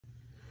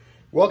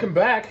Welcome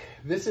back.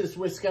 This is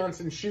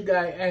Wisconsin Shoe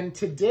Guy, and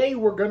today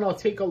we're going to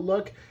take a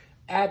look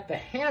at the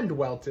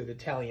hand-welted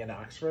Italian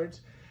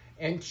Oxfords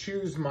and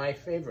choose my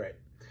favorite.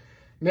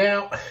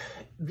 Now,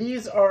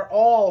 these are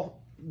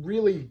all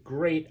really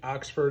great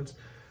Oxfords,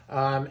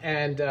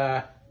 I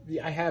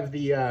have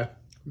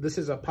this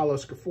is a Paolo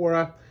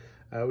Scafora,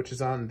 which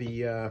is on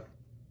the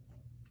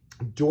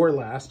door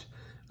last.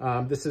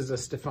 This is a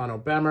Stefano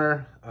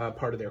Bemer,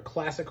 part of their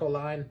classical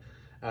line.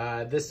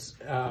 This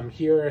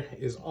here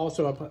is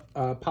also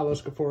a Paolo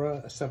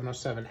Scafora, a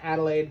 707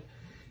 Adelaide.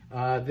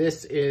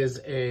 This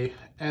is a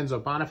Enzo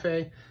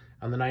Bonafe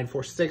on the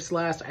 946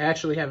 last. I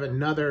actually have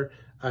another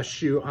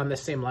shoe on the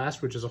same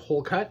last, which is a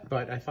hole cut,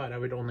 but I thought I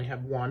would only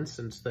have one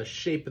since the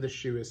shape of the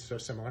shoe is so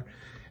similar.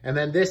 And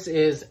then this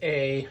is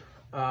a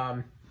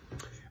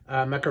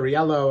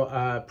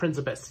Meccariello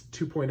Principes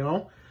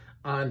 2.0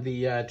 on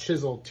the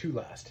chisel 2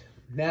 last.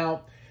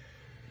 Now,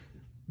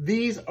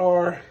 these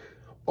are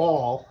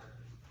all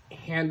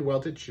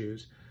hand-welted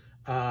shoes.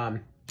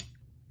 There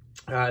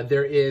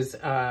is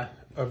a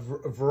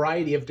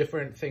variety of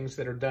different things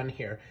that are done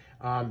here.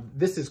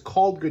 This is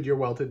called Goodyear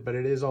welted, but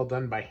it is all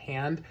done by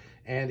hand,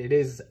 and it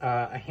is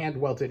a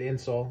hand-welted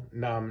insole,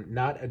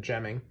 not a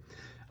gemming.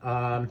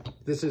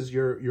 This is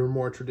your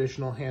more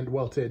traditional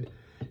hand-welted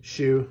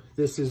shoe.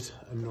 This is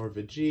a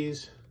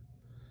Norvegese,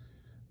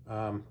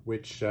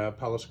 which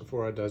Paolo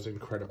Scafora does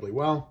incredibly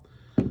well.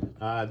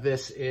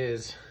 This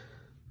is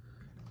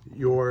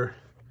your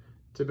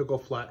typical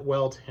flat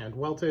welt, hand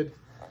welted,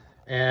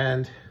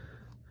 and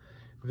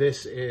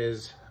this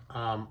is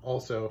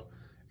also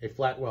a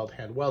flat welt,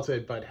 hand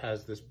welted, but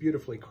has this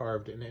beautifully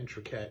carved and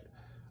intricate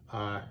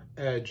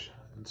edge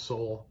and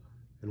sole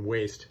and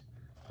waist,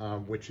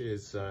 which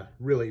is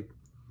really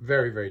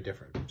very, very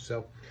different.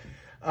 So,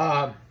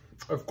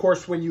 of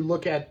course, when you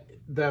look at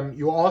them,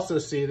 you also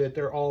see that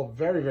they're all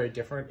very, very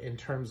different in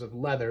terms of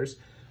leathers.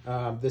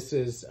 This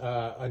is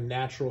a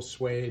natural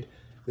suede.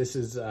 This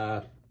is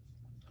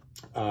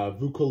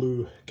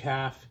Vaucluse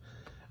calf.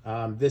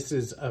 This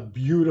is a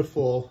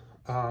beautiful,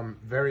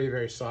 very,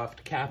 very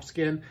soft calf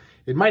skin.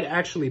 It might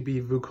actually be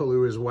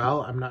Vaucluse as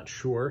well. I'm not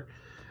sure.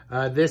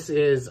 This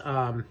is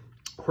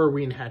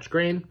Horween hatch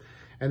grain.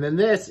 And then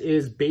this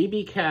is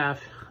baby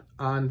calf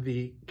on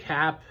the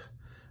cap,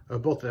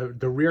 both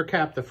the rear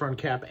cap, the front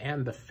cap,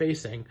 and the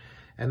facing.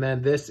 And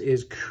then this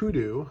is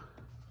kudu,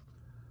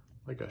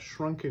 like a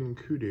shrunken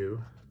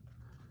kudu.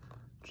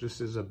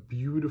 Just is a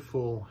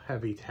beautiful,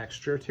 heavy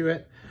texture to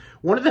it.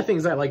 One of the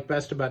things I like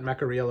best about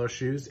Meccariello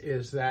shoes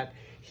is that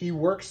he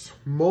works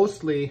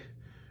mostly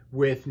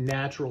with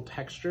natural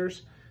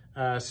textures.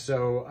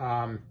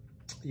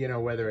 You know,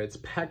 whether it's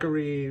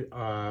peccary,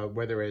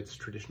 whether it's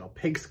traditional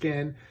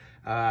pigskin,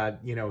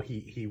 you know,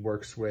 he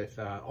works with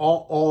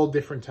all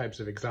different types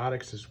of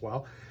exotics as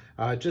well.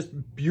 Just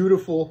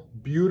beautiful,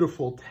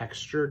 beautiful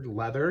textured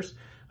leathers.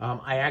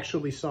 I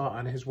actually saw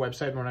on his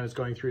website when I was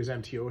going through his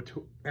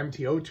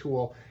MTO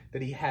tool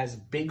that he has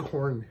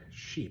bighorn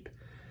sheep,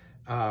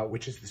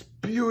 which is this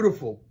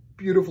beautiful,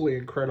 beautifully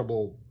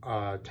incredible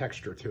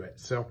texture to it.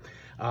 So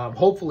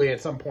hopefully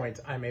at some point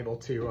I'm able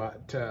to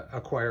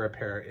acquire a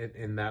pair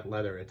in that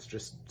leather. It's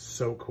just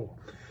so cool.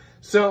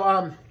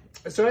 So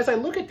so as I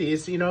look at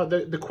these, you know,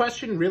 the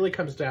question really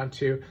comes down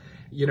to,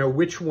 you know,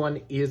 which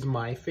one is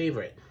my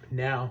favorite?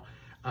 Now,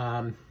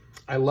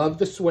 I love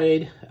the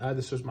suede.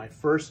 This was my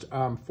first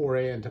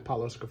foray into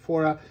Paolo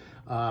Scafora.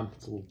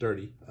 It's a little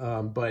dirty,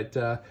 but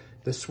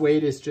the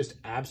suede is just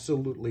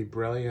absolutely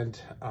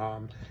brilliant.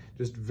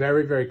 Just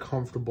very, very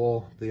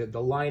comfortable.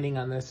 The lining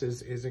on this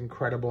is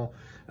incredible.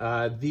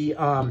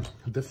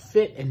 The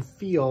fit and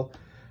feel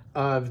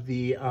of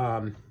the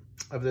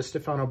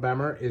Stefano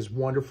Bemer is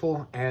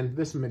wonderful, and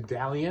this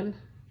medallion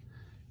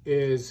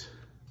is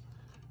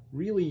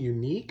really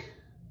unique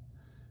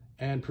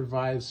and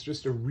provides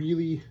just a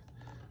really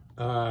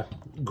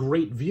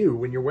great view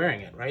when you're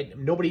wearing it, right?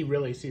 Nobody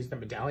really sees the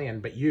medallion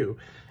but you.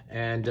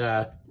 And,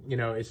 you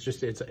know,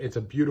 it's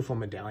a beautiful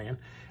medallion.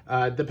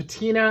 The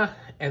patina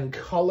and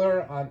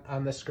color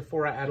on the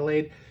Scafora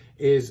Adelaide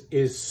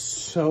is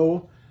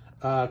so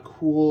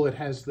cool. It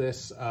has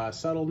this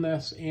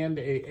subtleness and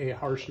a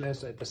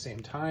harshness at the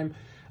same time.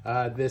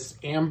 This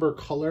amber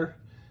color,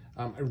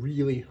 I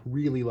really,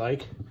 really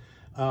like.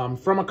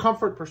 From a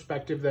comfort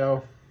perspective,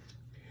 though,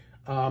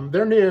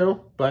 they're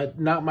new, but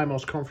not my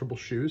most comfortable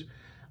shoes.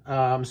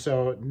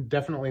 So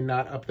definitely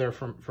not up there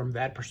from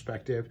that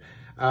perspective.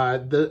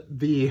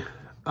 The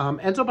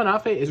Enzo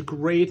Bonafe is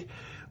great.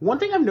 One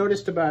thing I've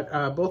noticed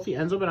about both the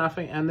Enzo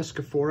Bonafe and the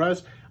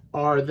Scaforas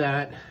are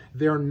that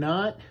they're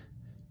not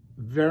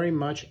very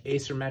much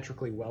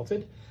asymmetrically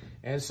welted.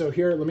 And so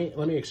here,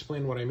 let me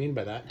explain what I mean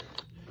by that.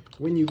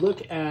 When you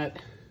look at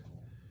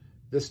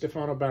the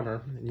Stefano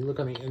Bemer and you look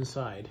on the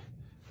inside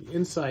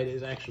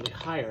is actually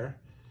higher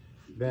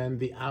than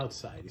the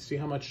outside. You see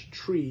how much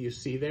tree you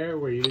see there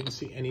where you didn't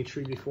see any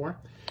tree before?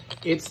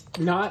 It's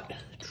not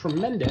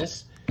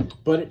tremendous,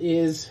 but it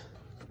is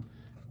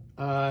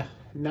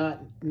not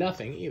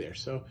nothing either.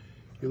 So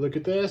you look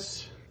at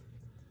this,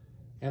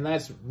 and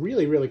that's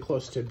really, really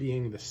close to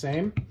being the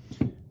same.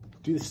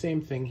 do the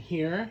same thing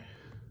here,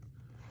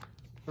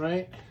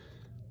 right?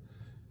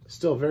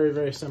 Still very,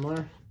 very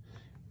similar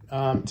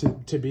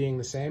to being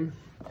the same.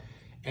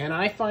 And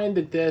I find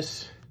that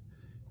this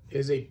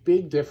is a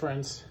big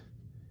difference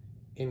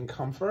in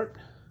comfort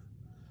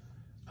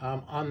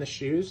on the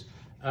shoes,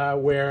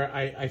 where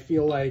I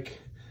feel like,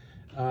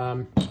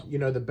 you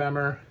know, the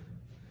Bemer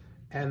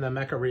and the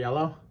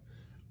Meccariello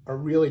are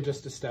really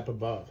just a step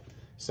above.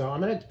 So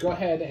I'm gonna go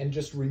ahead and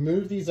just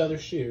remove these other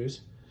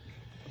shoes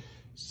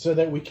so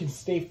that we can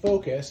stay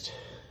focused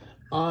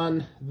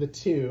on the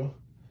two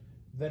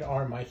that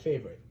are my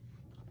favorite.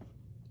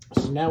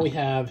 So now we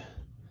have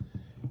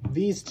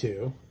these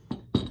two.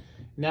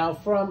 Now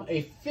from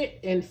a fit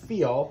and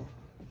feel,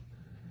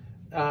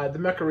 the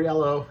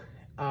Meccariello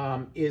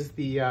is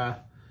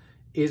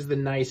the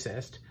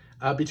nicest.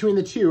 Between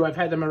the two, I've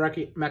had the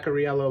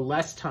Meccariello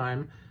less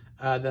time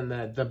than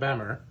the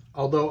Bemer.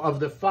 Although of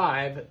the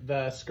 5,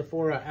 the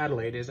Scafora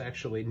Adelaide is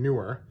actually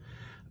newer.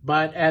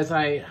 But as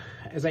I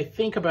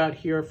think about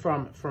here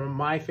from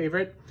my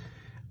favorite,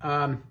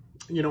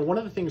 you know, one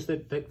of the things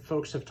that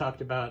folks have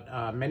talked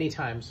about many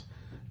times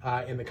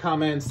in the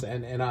comments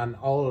and on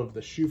all of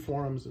the shoe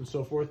forums and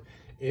so forth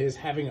is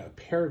having a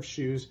pair of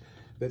shoes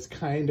that's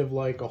kind of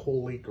like a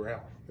holy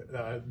grail.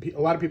 A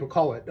lot of people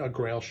call it a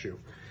grail shoe.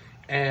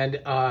 And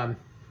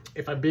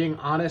if I'm being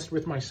honest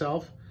with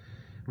myself,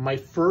 my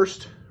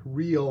first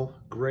real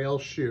grail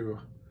shoe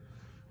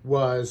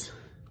was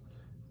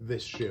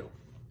this shoe.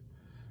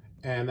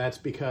 And that's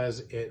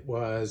because it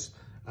was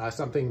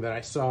something that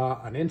I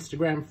saw on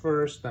Instagram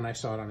first, then I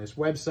saw it on his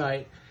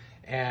website,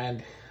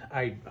 and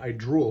I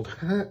drooled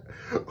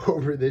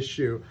over this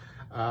shoe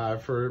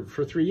for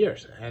 3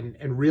 years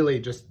and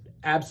really just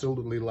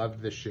absolutely loved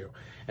this shoe.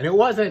 And it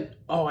wasn't,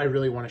 oh, I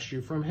really want a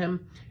shoe from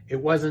him. It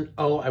wasn't,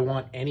 oh, I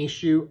want any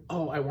shoe.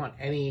 Oh, I want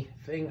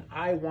anything.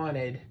 I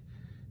wanted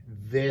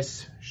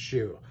this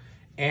shoe.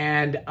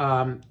 And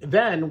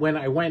then when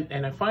I went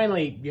and I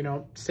finally, you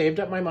know, saved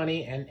up my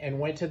money and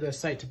went to the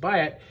site to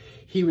buy it,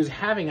 he was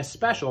having a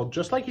special,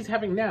 just like he's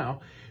having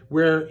now,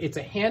 where it's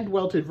a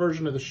hand-welted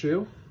version of the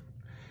shoe,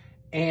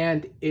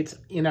 and it's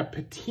in a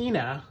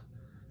patina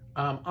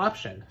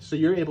option. So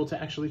you're able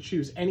to actually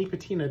choose any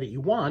patina that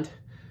you want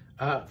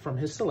from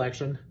his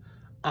selection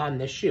on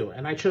this shoe.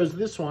 And I chose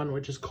this one,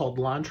 which is called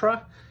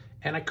Lantra,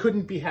 and I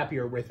couldn't be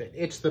happier with it.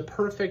 It's the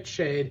perfect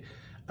shade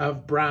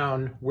of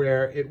brown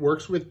where it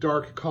works with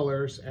dark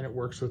colors and it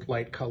works with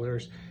light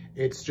colors.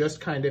 It's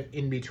just kind of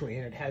in between.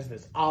 It has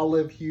this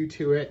olive hue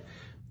to it.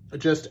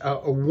 Just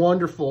a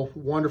wonderful,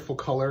 wonderful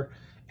color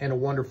and a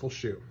wonderful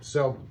shoe.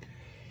 So,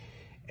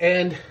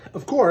 and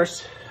of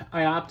course,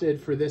 I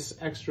opted for this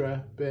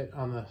extra bit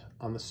on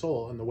the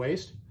sole and the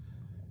waist,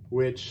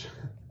 which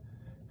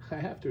I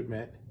have to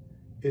admit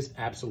is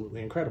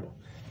absolutely incredible.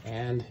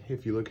 And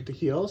if you look at the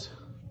heels,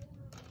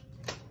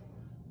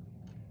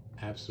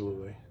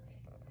 absolutely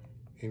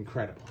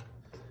incredible.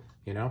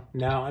 You know,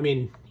 now, I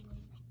mean,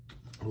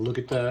 look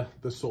at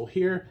the sole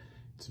here.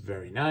 It's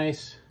very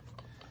nice.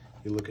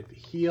 You look at the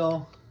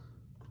heel,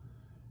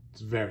 it's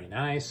very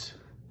nice,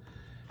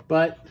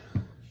 but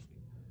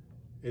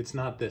it's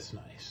not this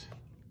nice.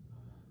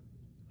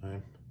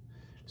 Right?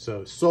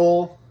 So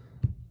sole,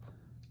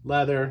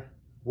 leather,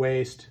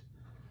 waist,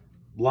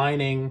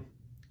 lining,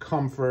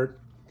 comfort,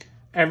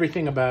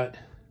 everything about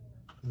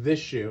this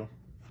shoe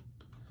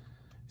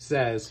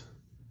says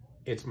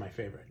it's my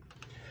favorite.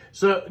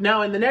 So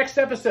now in the next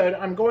episode,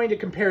 I'm going to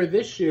compare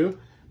this shoe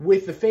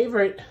with the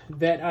favorite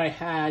that I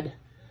had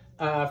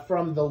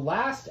from the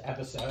last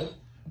episode,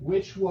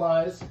 which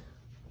was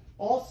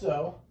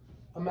also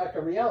a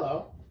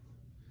Meccariello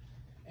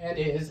and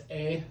is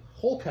a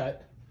hole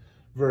cut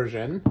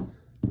version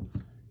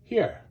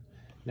here.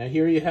 Now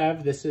here you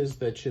have, this is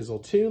the Chisel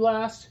 2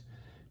 last,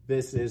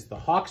 this is the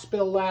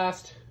Hawksbill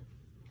last.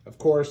 Of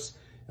course,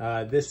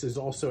 this is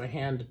also a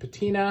hand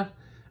patina.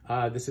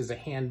 This is a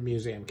hand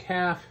museum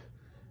calf.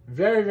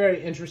 Very,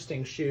 very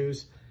interesting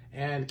shoes,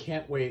 and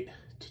can't wait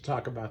to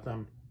talk about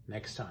them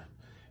next time.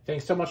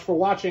 Thanks so much for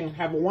watching.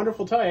 Have a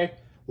wonderful day.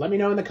 Let me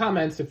know in the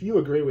comments if you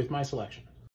agree with my selection.